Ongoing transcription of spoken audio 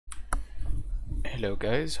Hello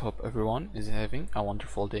guys, hope everyone is having a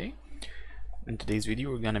wonderful day. In today's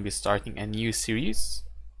video we're gonna be starting a new series.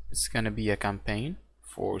 It's gonna be a campaign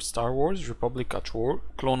for Star Wars Republic at War,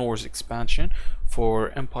 Clone Wars expansion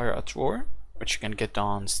for Empire at War, which you can get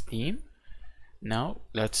on Steam. Now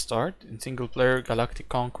let's start. In single player Galactic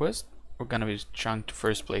Conquest, we're gonna be trying to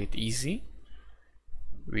first play it easy.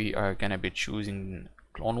 We are gonna be choosing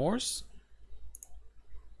Clone Wars.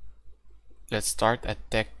 Let's start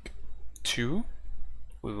at Tech 2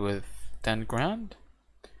 with 10 grand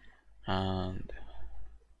and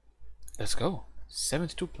let's go.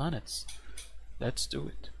 72 planets, let's do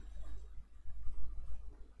it.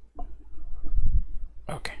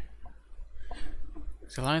 Okay,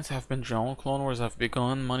 the lines have been drawn, Clone Wars have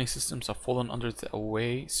begun, money systems have fallen under the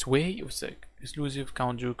sway of the exclusive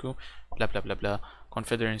Count Dooku, blah blah blah blah.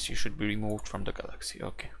 Confederacy should be removed from the galaxy.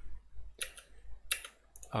 Okay,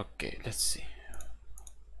 let's see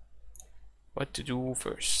what to do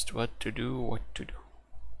first. What to do.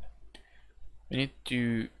 We need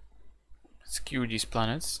to secure these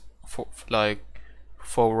planets for like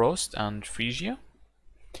Phorost and Phrygia.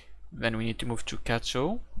 Then we need to move to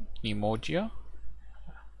Cacho, Neimoidia.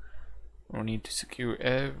 We need to secure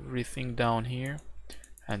everything down here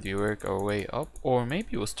and we work our way up, or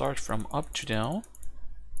maybe we'll start from up to down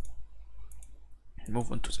and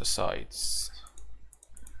move on to the sides.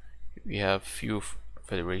 We have few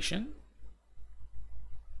Federation.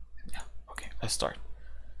 Let's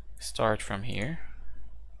start from here,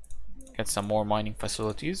 get some more mining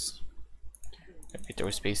facilities, get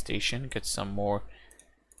our space station, get some more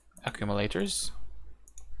accumulators,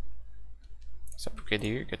 upgrade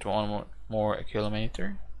here, get one more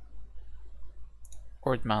accumulator,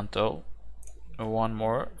 Ord Mantle, one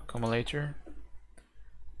more accumulator.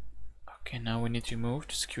 Okay, now we need to move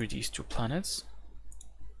to secure these two planets.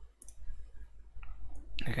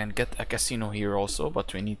 I can get a casino here also,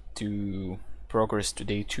 but we need to progress to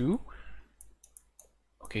day 2.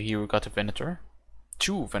 Okay, here we got a Venator,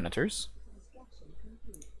 2 Venators.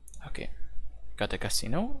 Okay, got a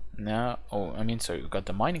casino now. We got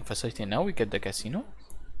the mining facility. Now we get the casino.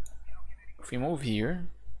 If we move here,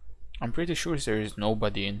 I'm pretty sure there is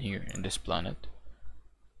nobody in here in this planet.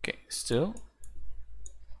 Okay, still.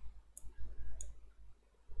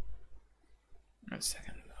 A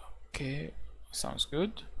second. Okay, sounds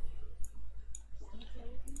good.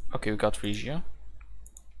 Okay, we got Phrygia.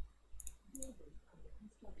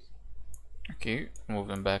 Okay, move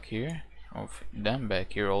them back here. Move them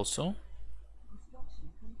back here also.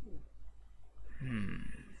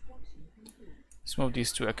 Let's move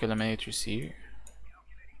these two accumulators here.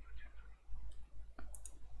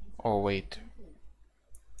 Oh wait,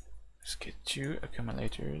 let's get 2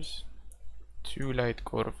 accumulators, 2 light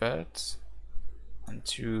corvettes and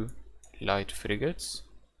 2 light frigates.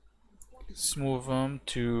 Let's move them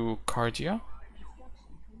to Cardia.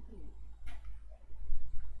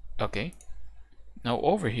 Okay, now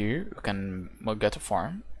over here we can get a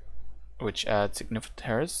farm which adds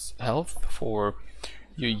significant health for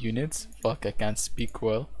your units. Fuck, I can't speak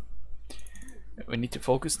well. We need to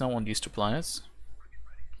focus now on these 2 planets.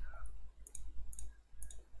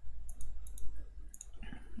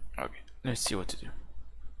 Okay, let's see what to do.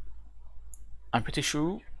 I'm pretty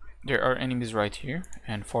sure there are enemies right here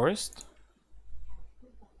and forest.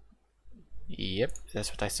 Yep,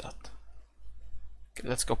 that's what I thought. Okay,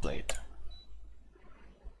 let's go play it.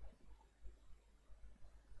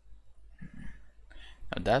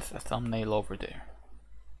 Now that's a thumbnail over there.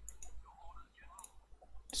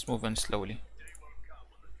 Just move in slowly.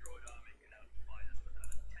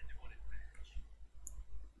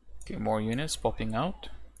 Okay, more units popping out.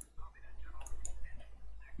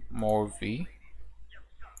 More V.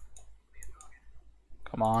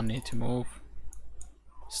 Come on, need to move.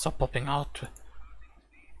 Stop popping out.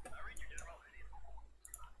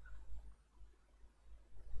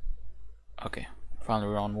 Okay, finally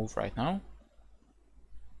we're on move right now.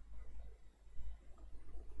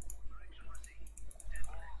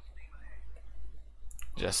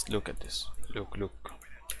 Just look at this. Look.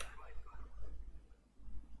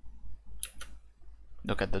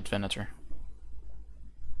 Look at that Venator.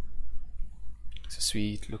 It's a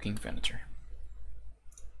sweet looking Venator.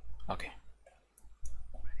 Okay.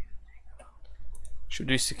 Should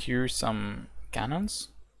we secure some cannons?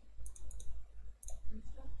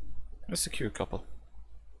 Let's secure a couple.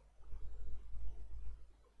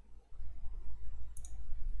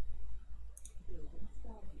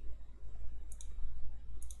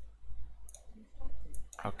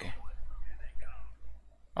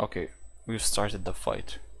 Okay, we've started the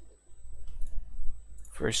fight.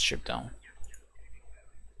 First ship down.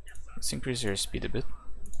 Let's increase your speed a bit.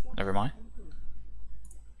 Never mind.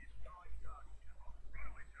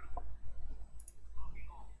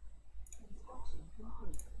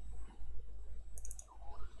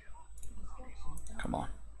 Come on.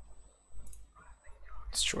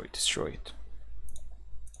 Destroy it, destroy it.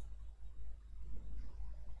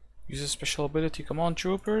 Use a special ability. Come on,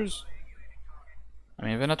 troopers. I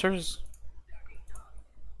mean, Venators.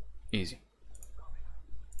 Easy.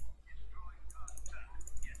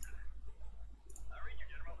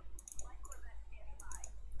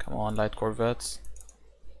 Come on, light corvettes.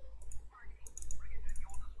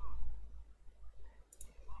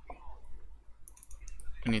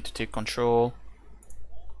 We need to take control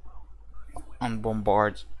and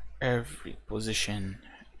bombard every position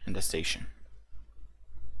in the station.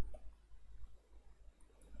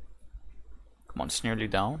 Come on, it's nearly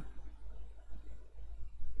down.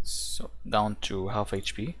 So down to half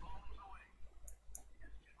HP.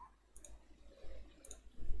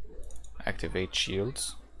 Activate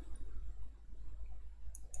shields.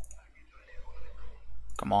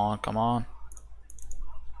 Come on, come on.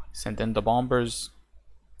 Send in the bombers.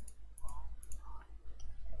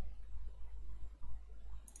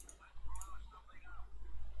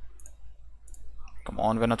 Come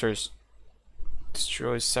on, Venators.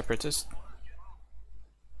 Destroy separatists.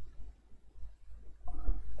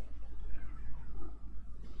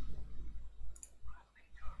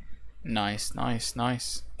 Nice, nice,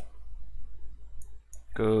 nice.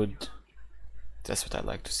 Good. That's what I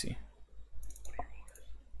like to see.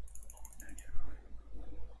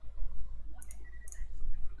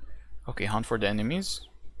 Okay, hunt for the enemies.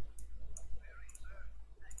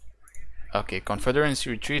 Okay, Confederacy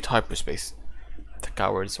retreat, hyperspace. The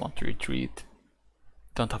cowards want to retreat.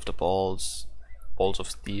 Don't have the balls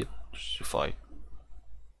of steel to fight.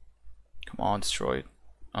 Come on, destroy it.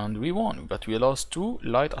 And we won, but we lost 2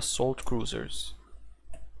 light assault cruisers.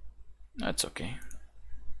 That's okay.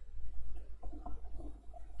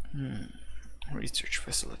 Research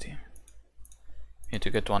facility. Need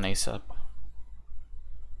to get one ASAP.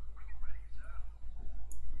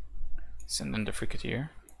 Send in the frigateer.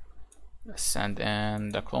 Send in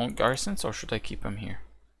the clone garrisons, or should I keep him here?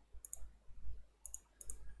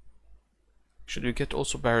 Should we get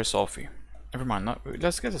also Barisofi? Never mind,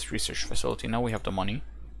 let's get this research facility. Now we have the money.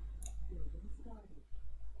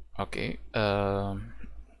 Okay, what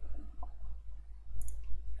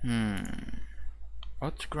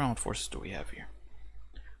ground forces do we have here?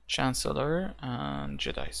 Chancellor and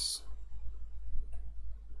Jedis.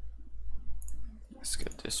 Let's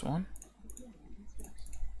get this one.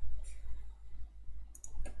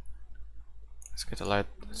 Let's get a light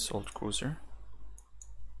assault cruiser.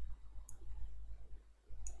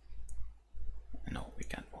 No, we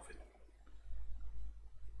can't move it.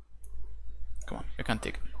 Come on, you can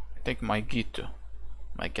take it. Take my ghetto.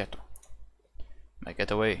 My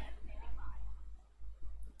getaway.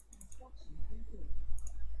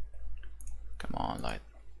 Come on, light.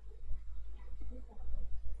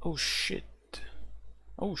 Oh shit.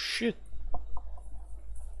 Oh shit.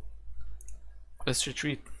 Let's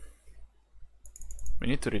retreat. We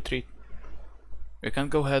need to retreat. We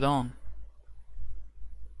can't go head on.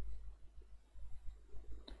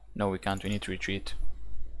 No, we can't. We need to retreat.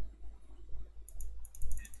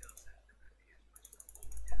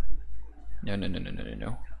 No, no, no, no, no, no,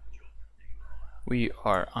 no. We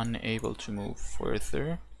are unable to move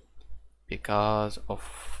further because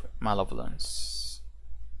of malevolence.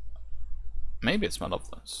 Maybe it's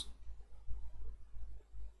malevolence.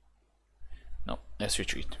 No, let's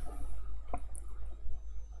retreat.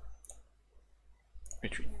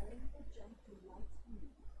 Retreat.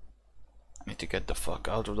 Need to get the fuck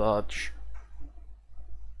out of Dodge.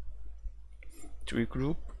 To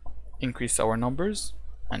regroup, increase our numbers,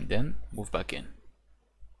 and then move back in.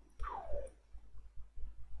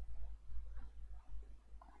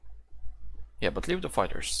 Yeah, but leave the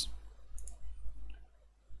fighters.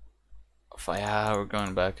 Yeah, we're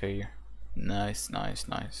going back here. Nice, nice,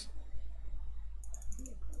 nice.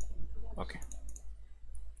 Okay.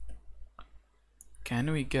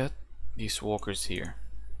 Can we get these walkers here?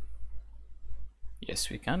 Yes,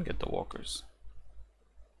 we can get the walkers.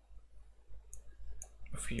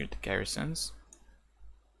 Move here the garrisons.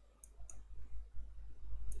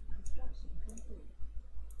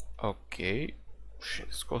 Okay. Shit,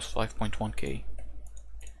 this costs 5.1k.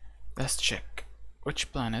 Let's check.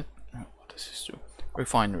 Which planet? Oh, what does this do?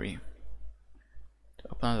 Refinery.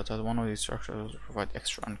 A planet that has one of these structures will provide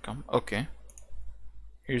extra income. Okay.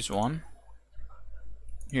 Here's one.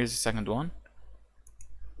 Here's the second one.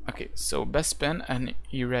 Okay, so Bespin and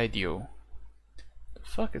Iradio. The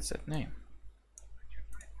fuck is that name?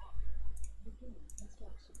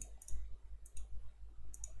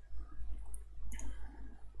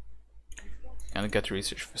 Can I get a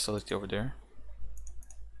research facility over there?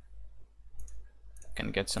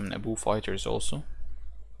 Can get some Naboo fighters also.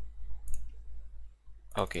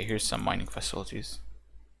 Okay, here's some mining facilities.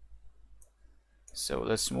 So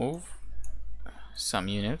let's move some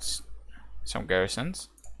units, some garrisons.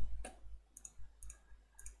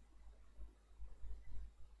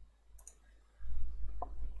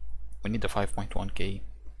 We need a 5.1k.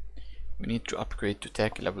 We need to upgrade to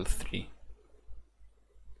tech level 3.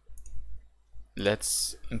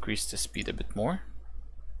 Let's increase the speed a bit more.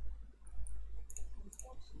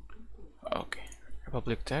 Okay,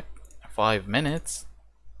 Republic Tech, 5 minutes.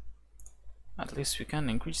 At least we can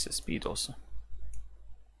increase the speed also.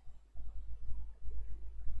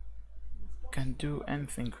 Can do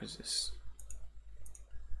anything with this.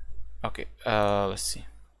 Okay, let's see.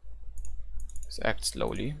 Let's act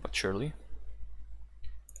slowly but surely.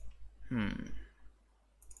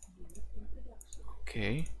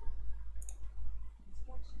 Okay.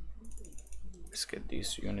 Let's get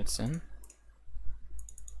these units in.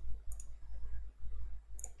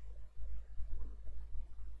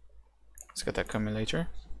 Let's get the accumulator.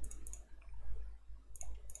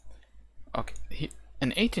 Okay,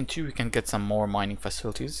 in 18.2 we can get some more mining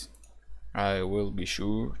facilities. I will be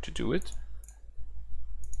sure to do it.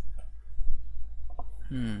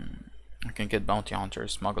 I can get bounty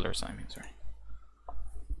hunters, smugglers, I mean, sorry.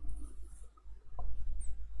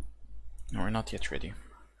 No, we're not yet ready.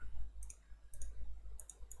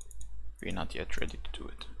 We're not yet ready to do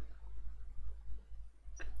it.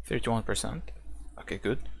 31%. Okay,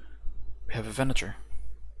 good. We have a Venator.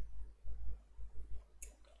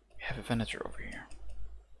 We have a Venator over here.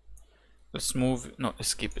 Let's move. No,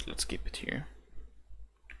 let's keep it. Let's keep it here.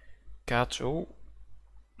 Kato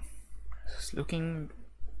is looking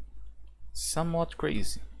somewhat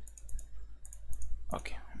crazy.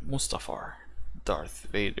 Okay, Mustafar, Darth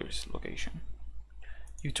Vader's location.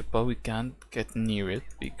 Utopia, we can't get near it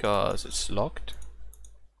because it's locked.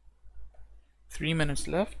 3 minutes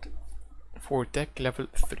left for tech level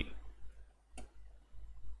 3.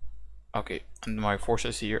 Okay, and my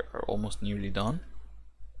forces here are almost nearly done.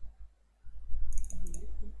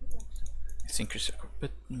 Let's increase a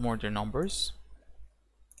bit more their numbers.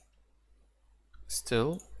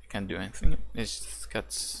 Still, we can't do anything. Let's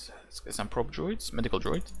get some probe droids, medical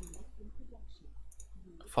droids.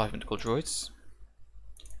 5 medical droids.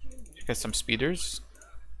 Let's get some speeders.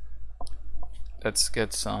 Let's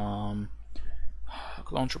get some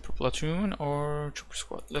clone trooper platoon or trooper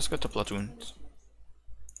squad. Let's get the platoons.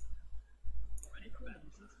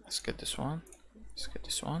 Let's get this one. Let's get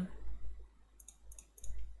this one.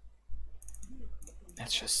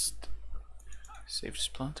 Let's just save this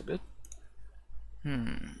plant a bit.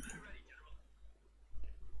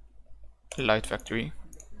 Light factory.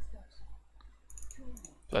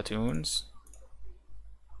 Platoons.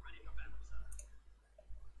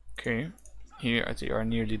 Okay, here they are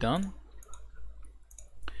nearly done.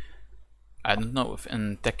 I don't know if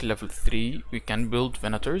in tech level 3 we can build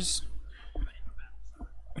Venators.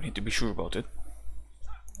 We need to be sure about it.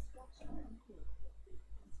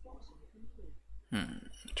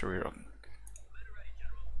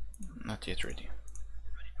 Not yet ready.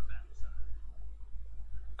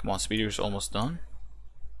 Come on, speeder's almost done.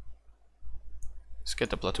 Let's get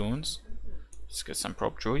the platoons. Let's get some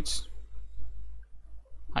prop droids.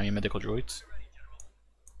 I mean medical droids.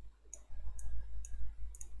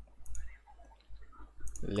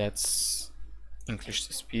 Let's increase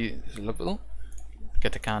the speed level.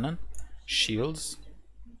 Get a cannon. Shields.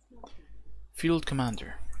 Field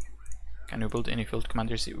commander. Can we build any field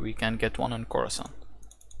commanders? We can get one on Coruscant.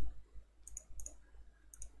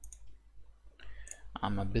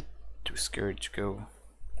 I'm a bit too scared to go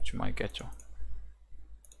to my ghetto.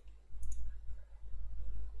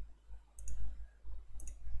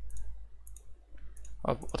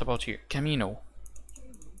 What about here? Camino.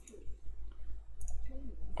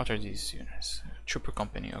 What are these units? Trooper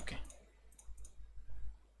company, okay.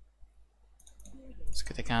 Let's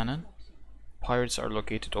get a cannon. Pirates are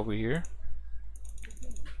located over here.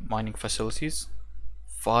 Mining facilities.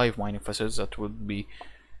 5 mining facilities, that would be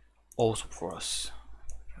awesome for us.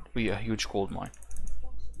 It would be a huge gold mine.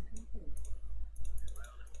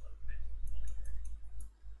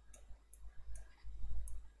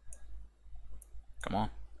 Come on.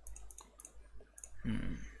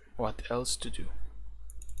 What else to do?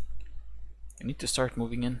 We need to start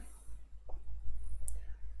moving in.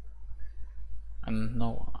 And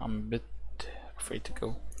no, I'm a bit afraid to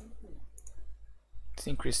go. Let's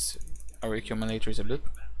increase our accumulators a bit.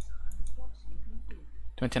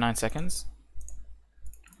 29 seconds.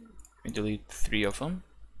 We delete 3 of them.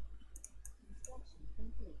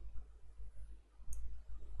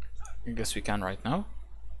 I guess we can right now.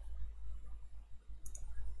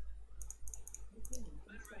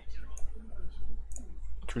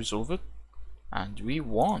 to resolve it, and we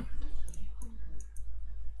won.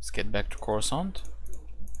 Let's get back to Coruscant.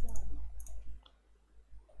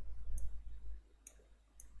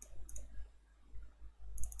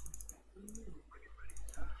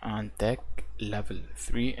 And tech level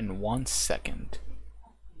 3 in 1 second.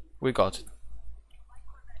 We got it.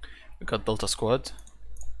 We got Delta Squad.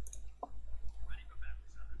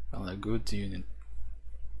 Well, a good unit.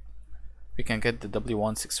 We can get the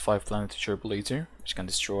W165 Planetary Turbo Laser, which can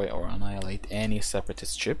destroy or annihilate any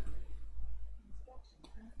separatist ship.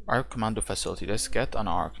 Our commando facility. Let's get an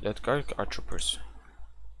ARC. Let's get our troopers.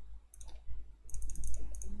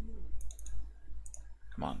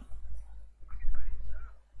 Come on.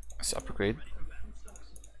 Let's upgrade.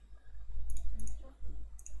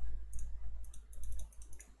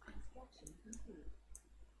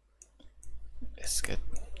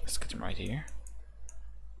 Let's get him right here.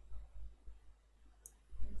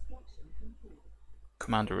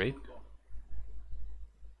 Commander raid.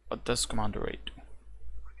 What does commander raid do?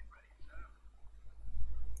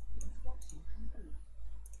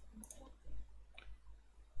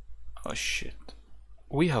 Oh shit.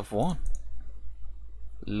 We have won.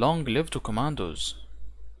 Long live to commandos.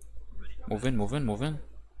 Move in, move in, move in.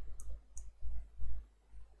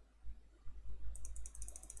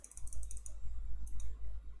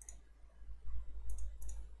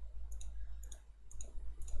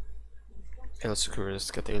 Aayla Secura,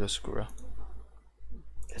 let's get Aayla Secura.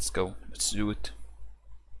 Let's go, let's do it.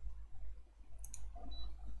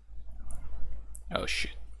 Oh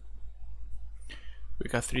shit. We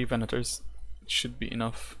got 3 Venators. It should be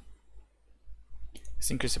enough.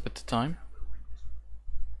 Let's increase a bit the time.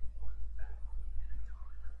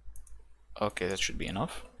 Okay, that should be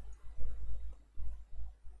enough.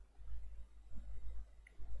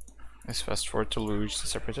 Let's fast forward till we reach the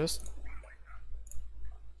Separatist.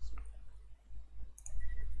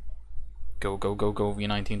 Go, go, go, go,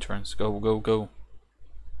 V19 turns. Go, go, go.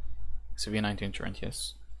 It's a V19 turn,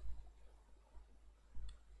 yes.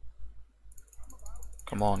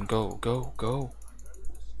 Come on, go, go, go.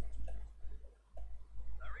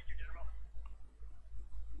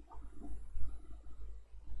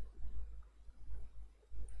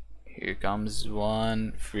 Here comes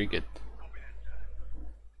one frigate.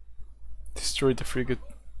 Destroy the frigate.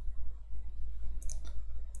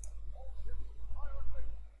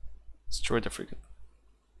 Destroy the frigate.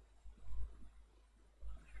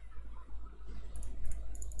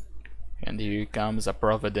 And here comes a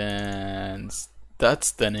Providence.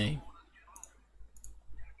 That's the name.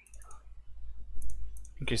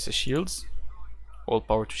 Increase the shields. All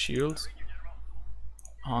power to shields.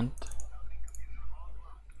 Hunt.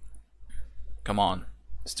 Come on.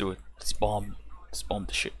 Let's do it. Let's bomb. Let's bomb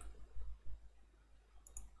the ship.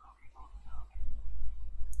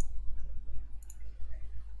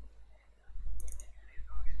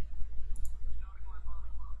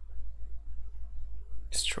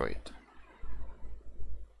 Destroy it.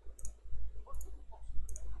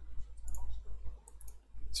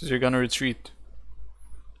 So they're gonna retreat.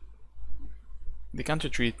 They can't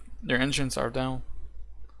retreat. Their engines are down.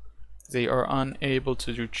 They are unable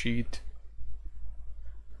to retreat.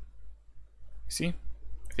 See?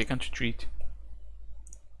 They can't retreat.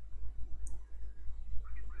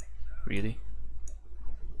 Really?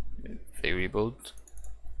 They rebuild.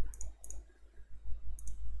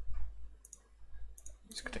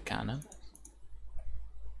 Let's get a cannon.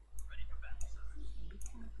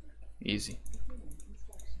 Easy.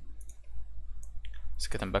 Let's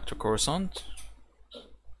get them back to Coruscant.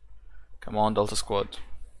 Come on, Delta Squad.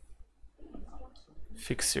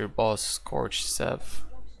 Fix your boss, Scorch, Sev.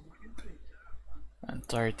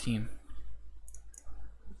 Entire team.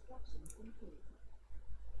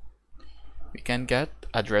 We can get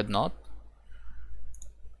a Dreadnought.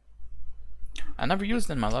 I never used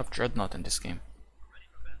in my life Dreadnought in this game.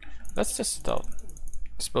 Let's test it out.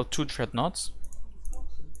 Let's build 2 Dreadnoughts.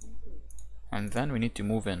 And then we need to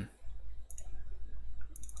move in.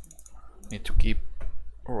 Need to keep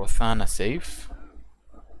Rothana safe.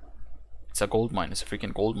 It's a gold mine. It's a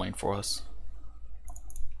freaking gold mine for us.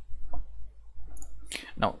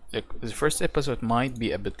 Now, look, the first episode might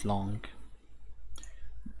be a bit long,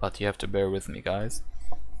 but you have to bear with me, guys,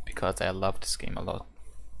 because I love this game a lot.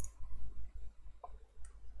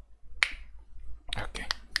 Okay.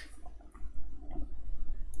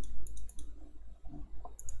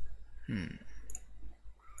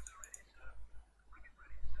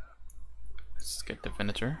 Let's get the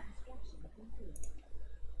Venator.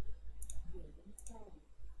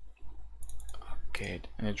 Okay,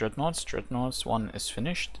 any Dreadnoughts? Dreadnoughts, 1 is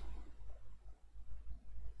finished.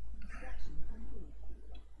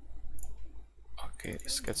 Okay,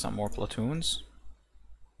 let's get some more platoons.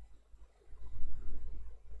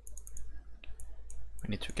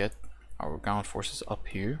 We need to get our ground forces up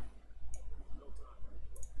here.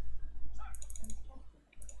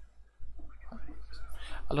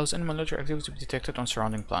 Allows enemy military activity to be detected on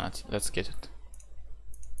surrounding planets. Let's get it.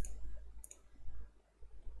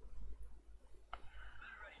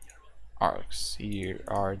 Arcs. Here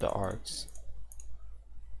are the arcs.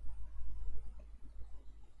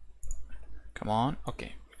 Come on.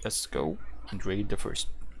 Okay, let's go and raid the first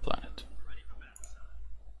planet.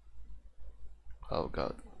 Oh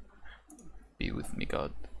god. Be with me,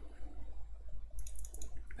 god.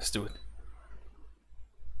 Let's do it.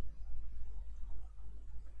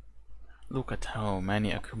 Look at how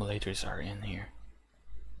many accumulators are in here.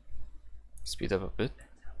 Speed up a bit.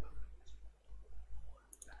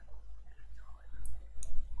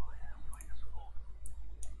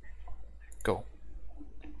 Go.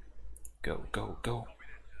 Go, go, go.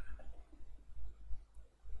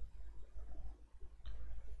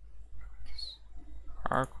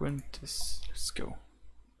 Arquintus, let's go.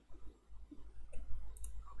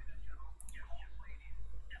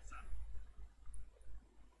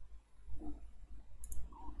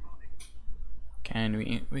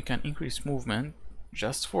 We can increase movement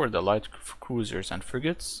just for the light cruisers and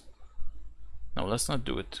frigates? No, let's not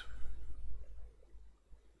do it.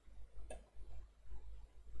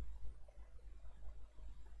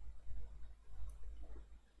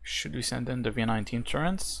 Should we send in the V-19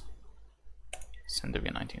 turrets? Send the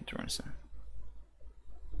V-19 turrets in.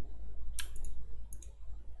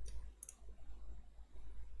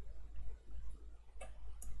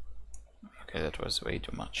 Okay, that was way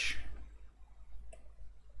too much.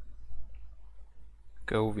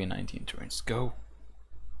 Go V-19 turrets, go!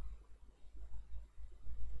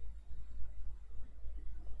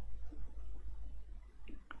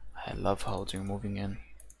 I love how they're moving in.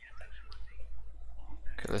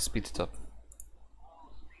 Okay, let's speed it up.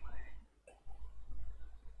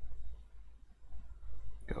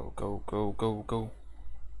 Go, go, go, go, go.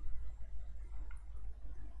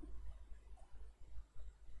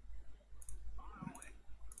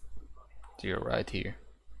 You're right here.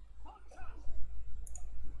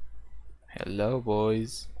 Hello,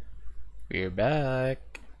 boys. We're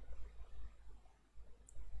back.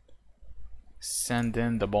 Send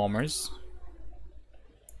in the bombers.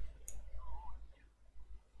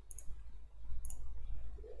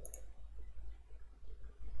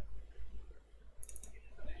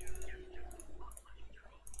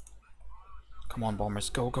 Come on, bombers.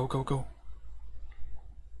 Go, go, go, go.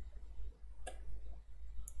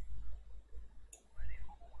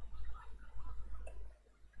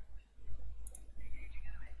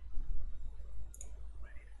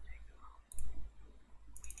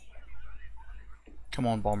 Come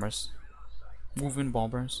on, bombers. Move in,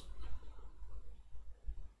 bombers.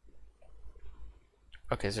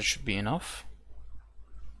 Okay, that should be enough.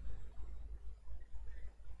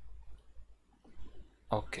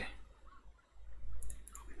 Okay.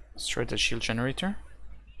 Destroy the shield generator.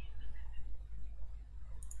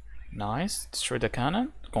 Nice. Destroy the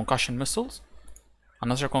cannon. Concussion missiles.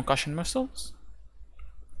 Another concussion missiles.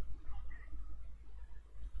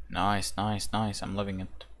 Nice, nice, nice. I'm loving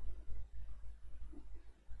it.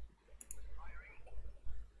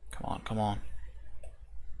 Come on, come on.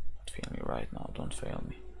 Don't fail me right now. Don't fail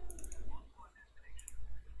me.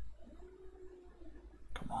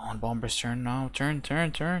 Come on, bombers, turn now. Turn,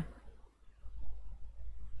 turn, turn.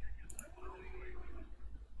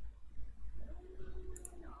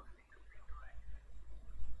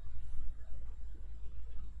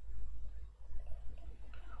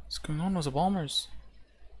 What's going on with the bombers?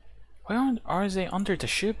 Why are they under the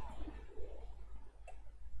ship?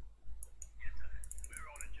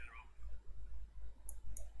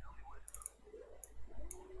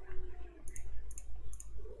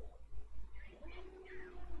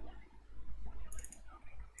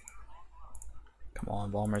 Come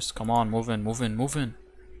on, bombers, come on, move in, move in, move in.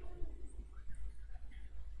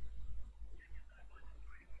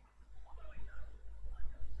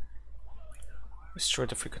 Destroy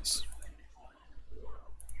the frigates.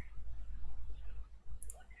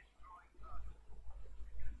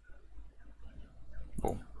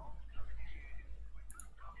 Boom.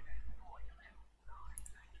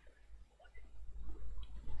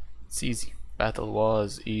 It's easy. Battle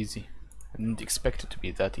was easy. I didn't expect it to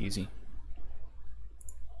be that easy.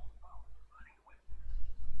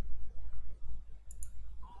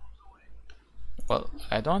 Well,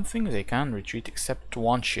 I don't think they can retreat except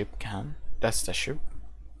one ship can. That's the ship.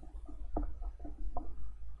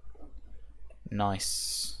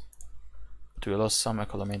 Nice. But we lost some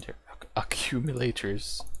accumulators.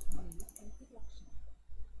 accumulators.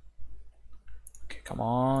 Okay, come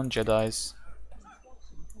on, Jedis.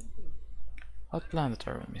 What planet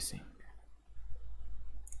are we missing?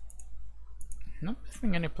 Not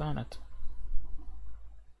missing any planet.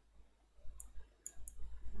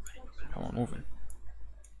 Come on, moving.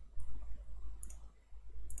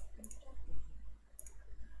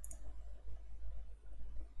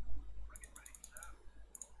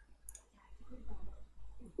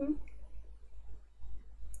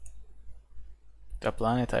 The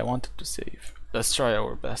planet I wanted to save. Let's try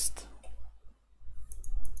our best.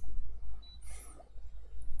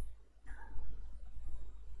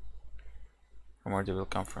 From where they will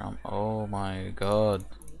come from? Oh my god.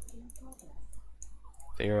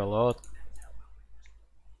 There are a lot.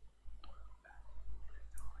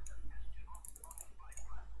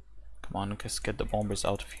 Come on, let's get the bombers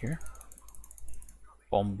out of here.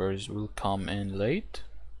 Bombers will come in late.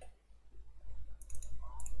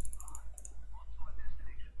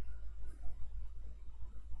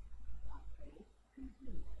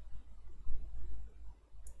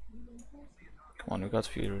 Come on, we got a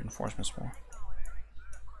few reinforcements more.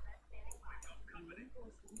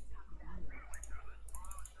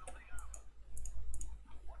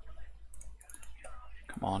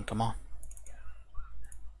 Come on, come on.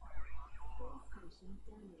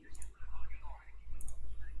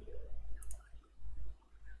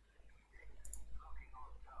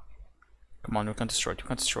 Come on, we can destroy it, we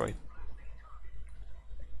can destroy it.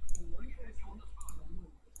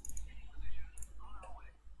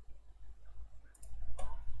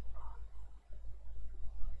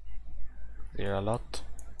 There are a lot.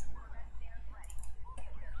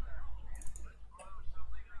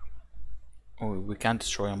 Oh, we can't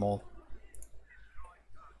destroy them all.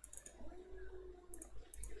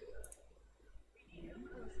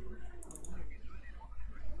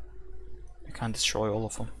 We can't destroy all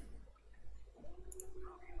of them.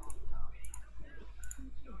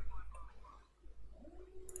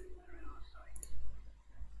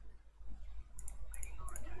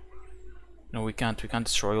 No, we can't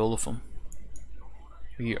destroy all of them.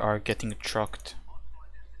 We are getting trucked.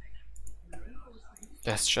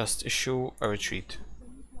 Let's just issue a retreat.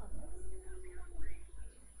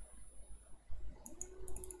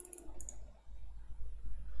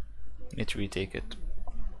 Need to retake it.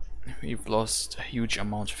 We've lost a huge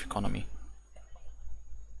amount of economy.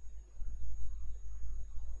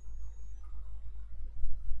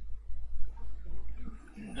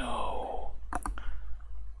 No.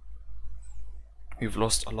 We've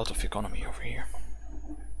lost a lot of economy over here.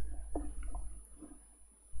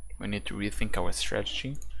 We need to rethink our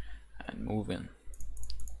strategy and move in.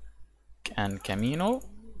 And Camino?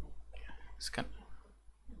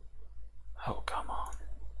 Oh, come on.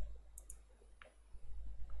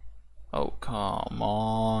 Oh, come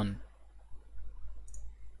on.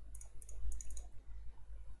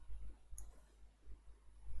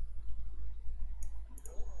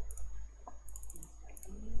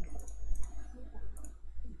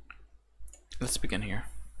 Let's begin here.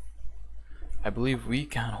 I believe we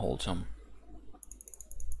can hold him.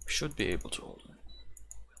 We should be able to hold him.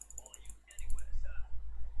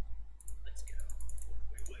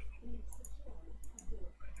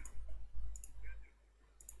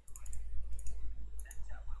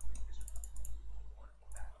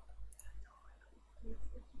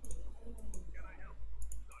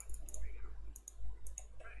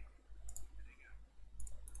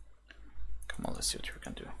 Come on, let's see what we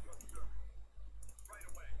can do.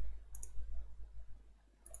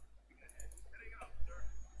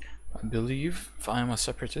 I believe if I am a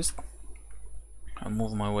separatist, I'll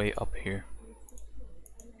move my way up here.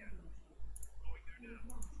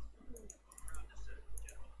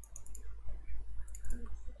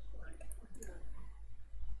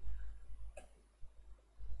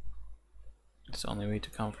 It's the only way to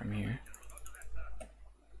come from here.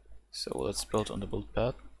 So let's build on the build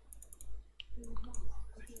path.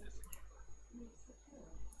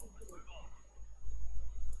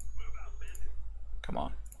 Come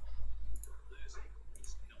on.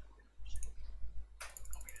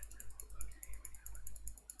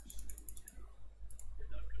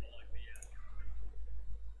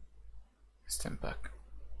 Stand back.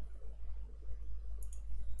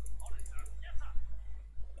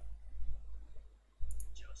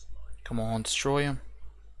 Come on, destroy him.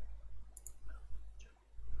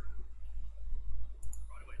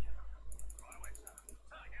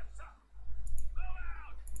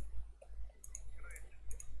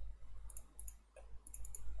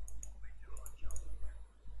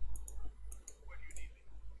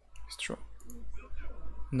 It's true.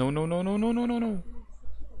 No, no, no, no, no, no, no, no.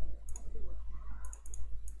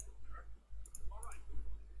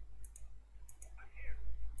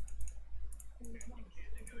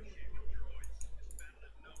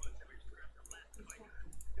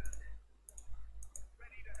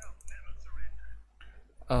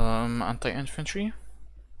 Anti-infantry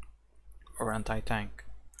or anti-tank?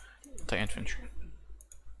 Anti-infantry.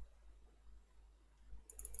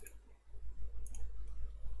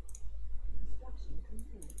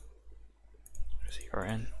 They are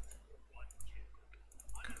in.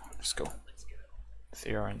 Come on, let's go.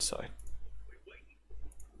 They are inside.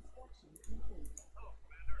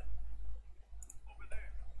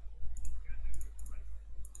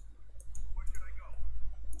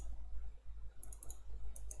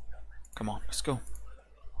 Come on, let's go.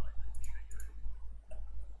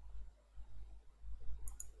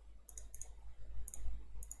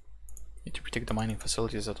 Need to protect the mining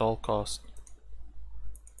facilities at all costs.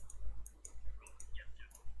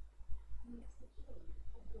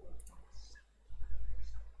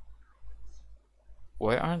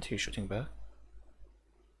 Why aren't he shooting back?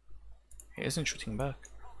 He isn't shooting back.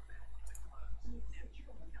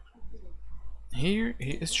 Here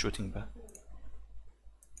he is shooting back.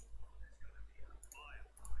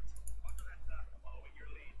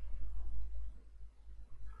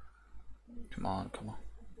 Come on, come on.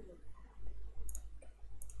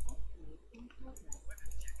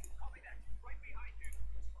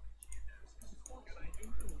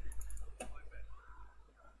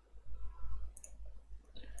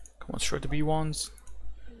 Come on, destroy the B1s.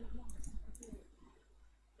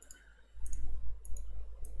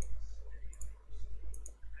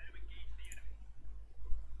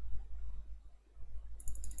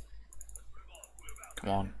 Come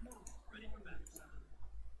on.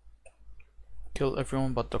 Kill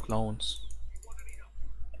everyone but the clones.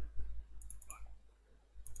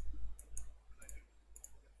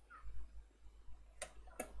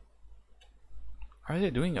 Are they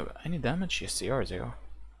doing any damage? Yes, they are. They are.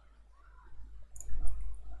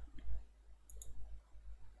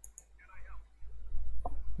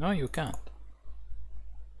 No, you can't.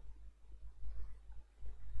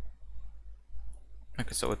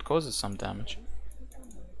 Okay, so it causes some damage.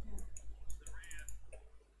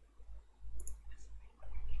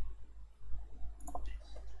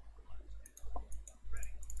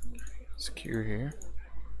 Secure here.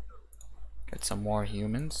 Get some more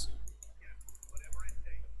humans.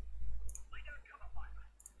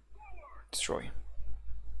 Destroy.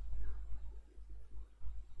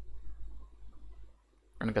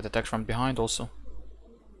 We're gonna get attacked from behind also.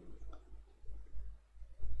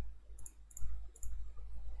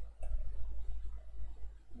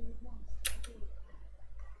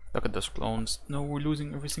 Look at those clones. No, we're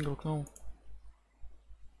losing every single clone.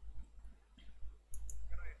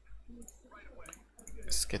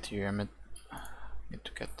 Let's get here. Need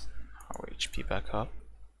to get our HP back up.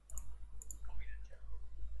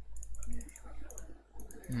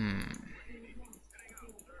 We're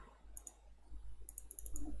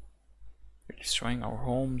destroying our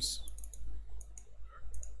homes.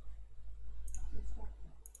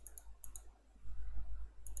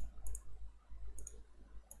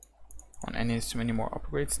 On any too many more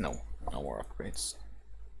upgrades? No, no more upgrades.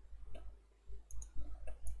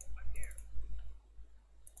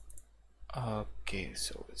 Okay,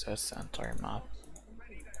 so that's the entire map.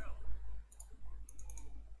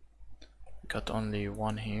 We got only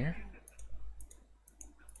one here.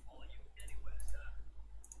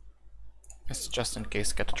 It's just in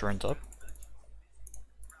case get turned up.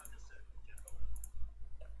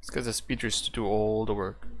 Let's get the speeders to do all the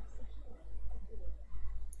work.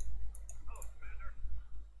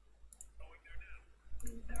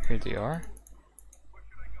 Here they are.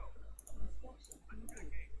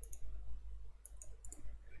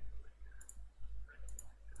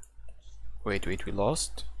 Wait, we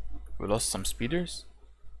lost? We lost some speeders?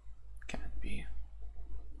 Can't be.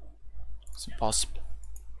 It's impossible.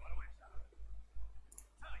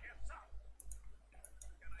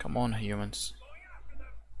 Come on, humans.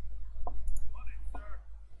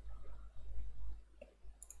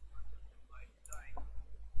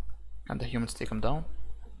 Can the humans take them down?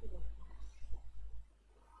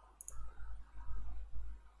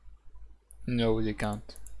 No, they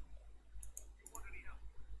can't.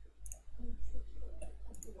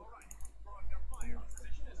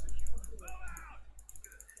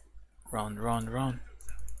 Run, run, run.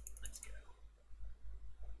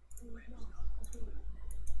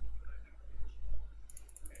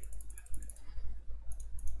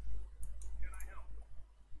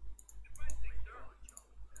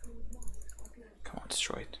 Come on,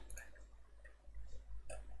 destroy it.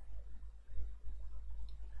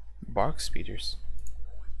 Bark speeders.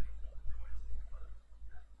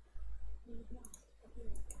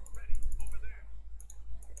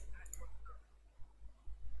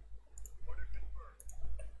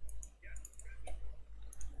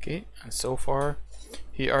 Okay, and so far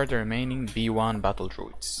Here are the remaining B1 battle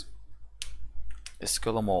droids. Let's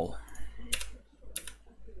kill them all.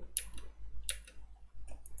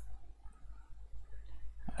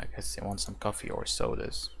 I guess they want some coffee or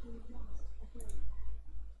sodas.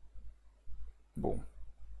 Boom.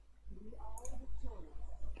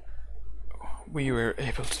 We were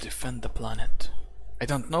able to defend the planet. I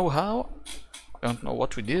don't know how, I don't know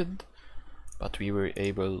what we did, but we were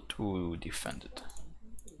able to defend it.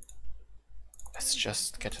 Let's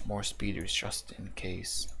just get more speeders just in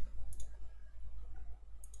case.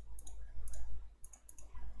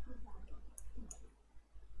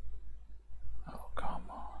 Oh, come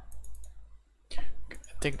on.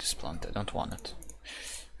 Take this plant, I don't want it.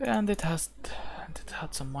 And it had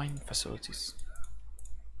some mine facilities.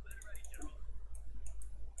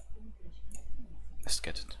 Let's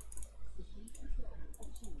get it.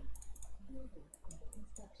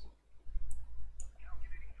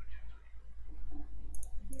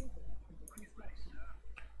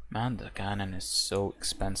 Man, the cannon is so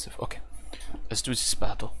expensive. Okay, let's do this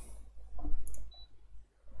battle.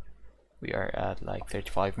 We are at like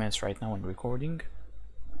 35 minutes right now in recording.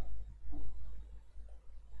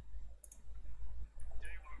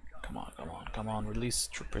 Come on, come on, come on, release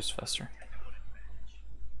troopers faster.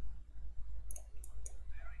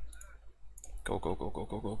 Go, go, go, go,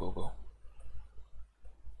 go, go, go, go.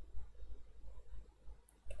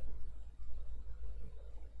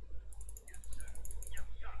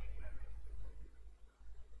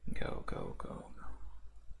 Go, go, go.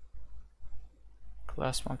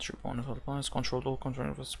 Class 1 troop bonus of the bonus. Control all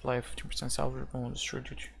control of the supply of 50% salvage bonus destroyed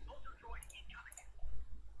due to.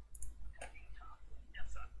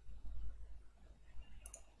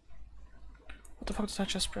 What the fuck did I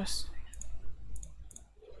just press?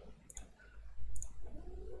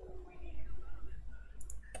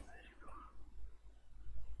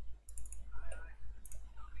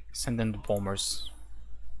 Send in the bombers.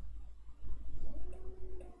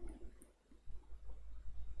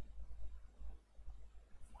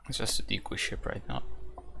 It's just a decoy ship right now.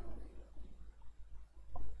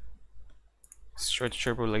 Destroy the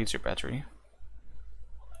turbo laser battery.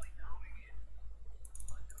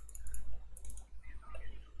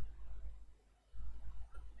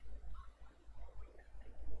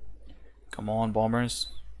 Come on, bombers.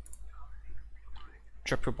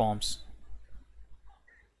 Drop your bombs.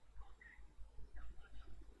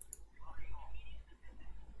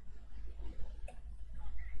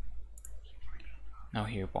 Now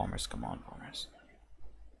here, bombers, come on, bombers.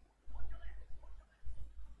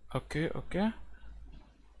 Okay, okay.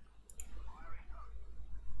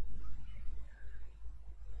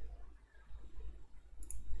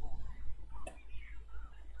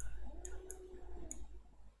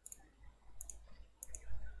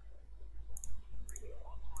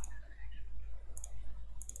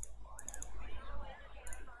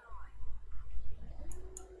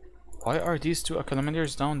 Why are these two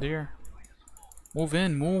accelerators down there? Move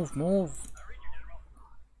in, move, move.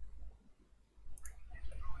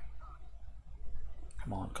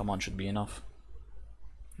 Come on, should be enough.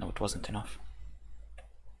 No, it wasn't enough.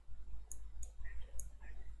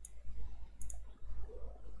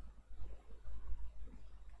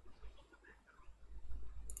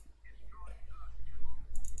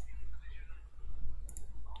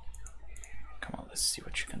 Come on, let's see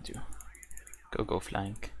what you can do. Go, go,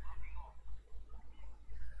 flank.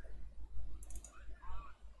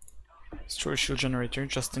 Destroy shield generator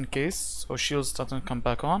just in case, so shields doesn't come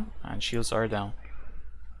back on, and shields are down.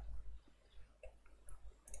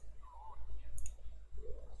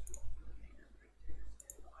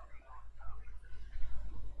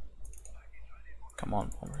 Come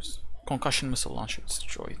on, bombers. Concussion missile launcher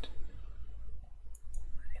destroyed.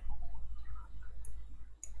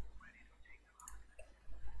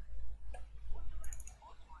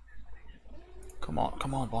 Come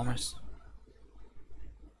on, bombers.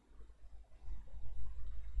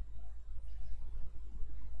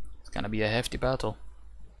 It's gonna be a hefty battle.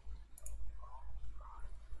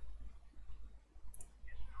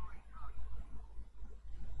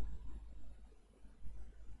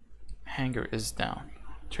 Hangar is down.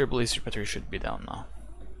 Turbo laser battery should be down now.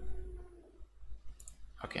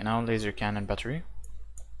 Okay, now laser cannon battery.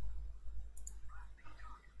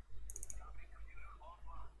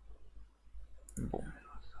 Boom.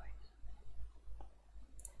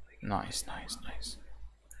 Nice, nice, nice.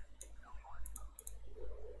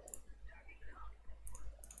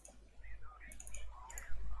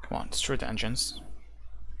 Come on, destroy the engines.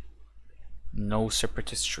 No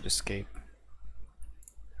separatists should escape.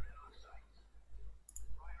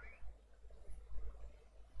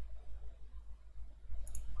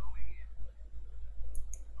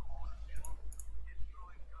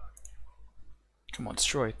 Come on,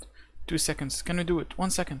 destroy it. 2 seconds. Can we do it?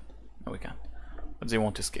 1 second. No, we can't. But they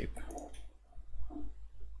won't escape.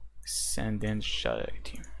 Send in shadow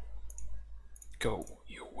team. Go,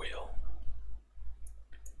 you will.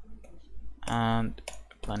 And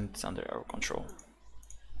planet's under our control.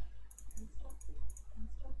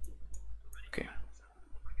 Okay.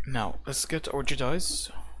 Now let's get our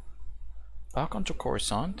Jedi's back onto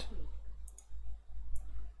Coruscant.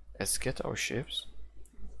 Let's get our ships.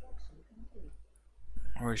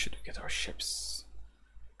 Where should we get our ships?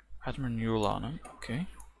 Admiral Newlanen, okay.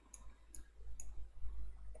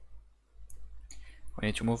 We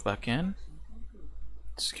need to move back in.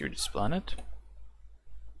 Secure this planet.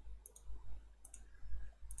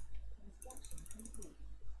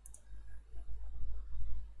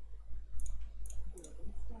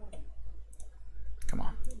 Come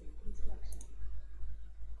on.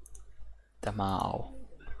 Damao.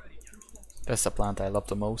 That's the planet I love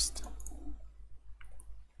the most.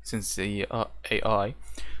 Since the AI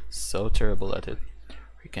is so terrible at it,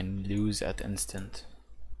 we can lose at instant.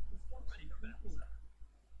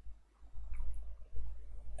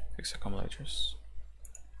 Fix accumulators.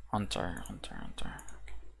 Hunter. Okay.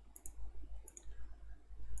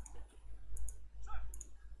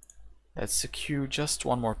 Let's secure just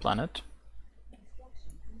one more planet.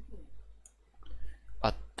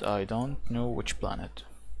 But I don't know which planet.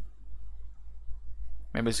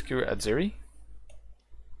 Maybe secure at Zeri?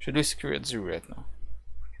 Should we secure at Zeri right now?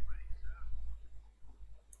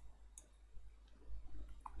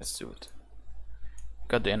 Let's do it.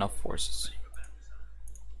 Got the enough forces.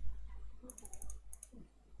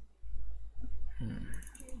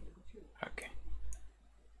 Okay.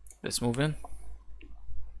 Let's move in.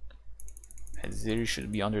 Zeri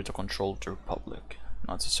should be under the control of the Republic,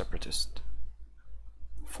 not the Separatist.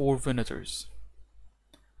 4 Venators.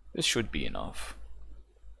 This should be enough.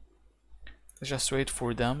 Let's just wait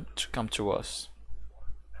for them to come to us.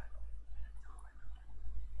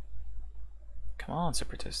 Come on,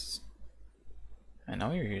 Separatists. I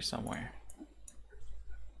know you're here somewhere.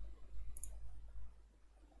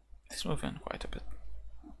 Let's move in quite a bit.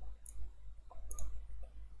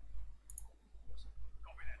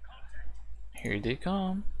 Here they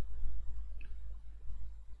come.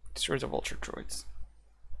 Destroy the vulture droids.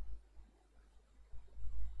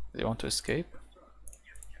 They want to escape?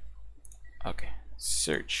 Okay.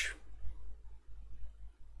 Search.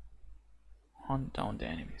 Hunt down the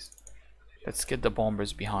enemies. Let's get the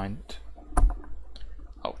bombers behind.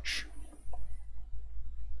 Ouch.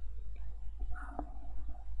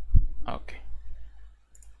 Okay.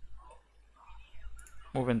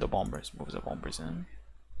 Move in the bombers. Move the bombers in.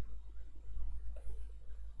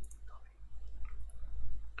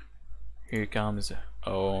 Here comes.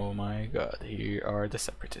 Oh my god, here are the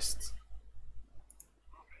Separatists.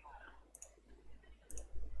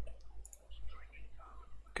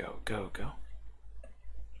 Go, go, go.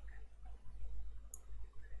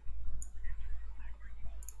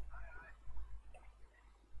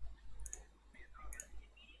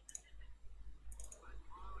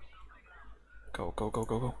 Go, go, go,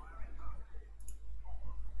 go, go.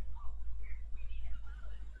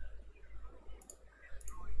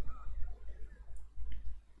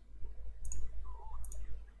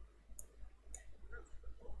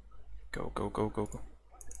 Go, go, go, go, go.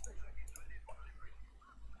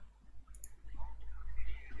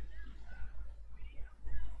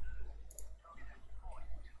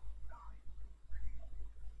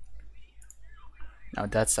 Now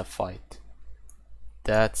that's a fight.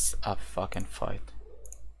 That's a fucking fight.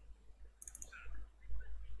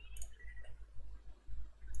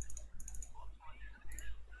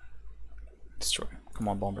 Destroy. Come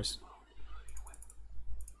on, bombers.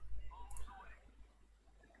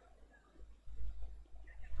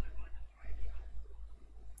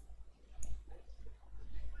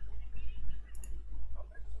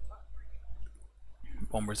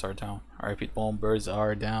 Bombers are down. I repeat, bombers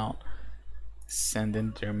are down. Send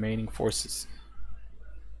in the remaining forces.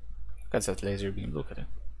 Look at that laser beam, look at it.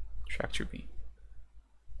 Tractor beam.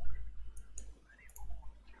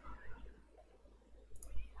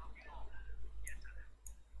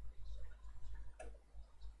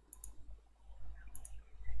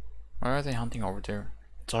 Why are they hunting over there?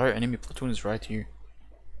 The entire enemy platoon is right here.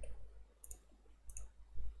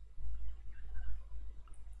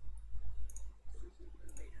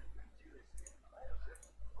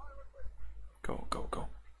 Go, go, go.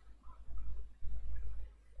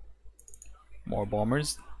 More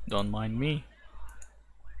bombers? Don't mind me.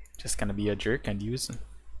 Just gonna be a jerk and use them.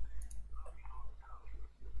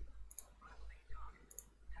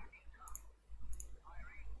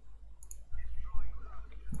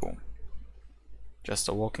 Boom. Just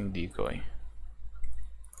a walking decoy.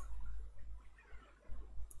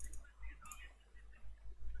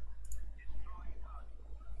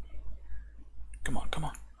 Come on, come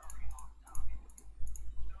on.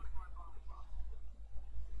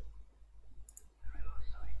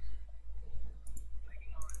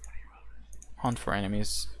 Hunt for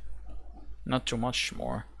enemies. Not too much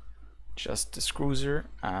more. Just this cruiser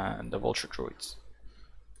and the vulture droids.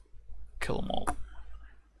 Kill them all.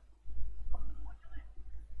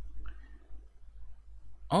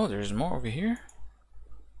 Oh, there's more over here.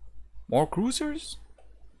 More cruisers?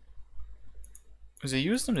 If they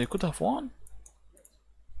used them, they could have won.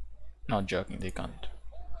 Not joking, they can't.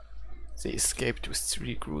 They escaped with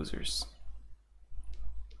 3 cruisers.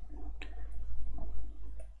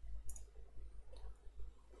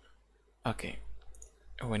 Okay,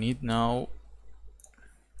 we need now.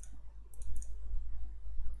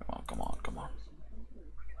 Come on, come on, come on.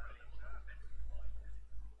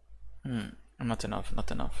 Not enough,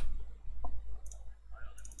 not enough.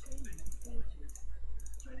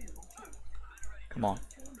 Come on.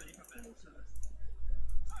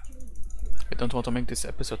 I don't want to make this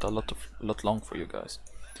episode a lot long for you guys.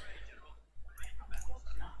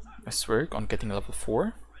 Let's work on getting level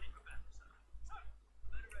 4.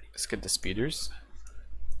 Let's get the speeders.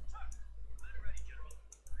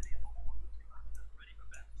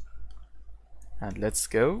 And let's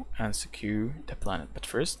go and secure the planet. But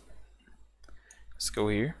first, let's go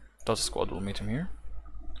here. Delta Squad will meet him here.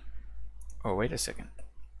 Oh, wait a second.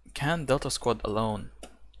 Can Delta Squad alone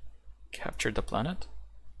capture the planet?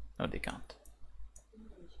 No, they can't.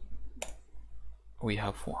 We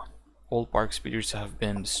have one. All park speeders have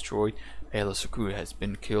been destroyed. Aayla Secura has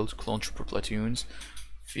been killed. Clone trooper platoons,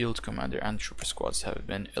 field commander and trooper squads have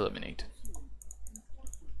been eliminated.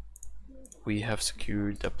 We have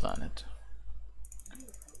secured the planet.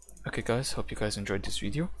 Okay guys, hope you guys enjoyed this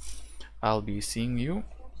video. I'll be seeing you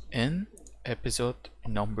in episode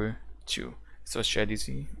number 2. So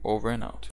Shadizy, over and out.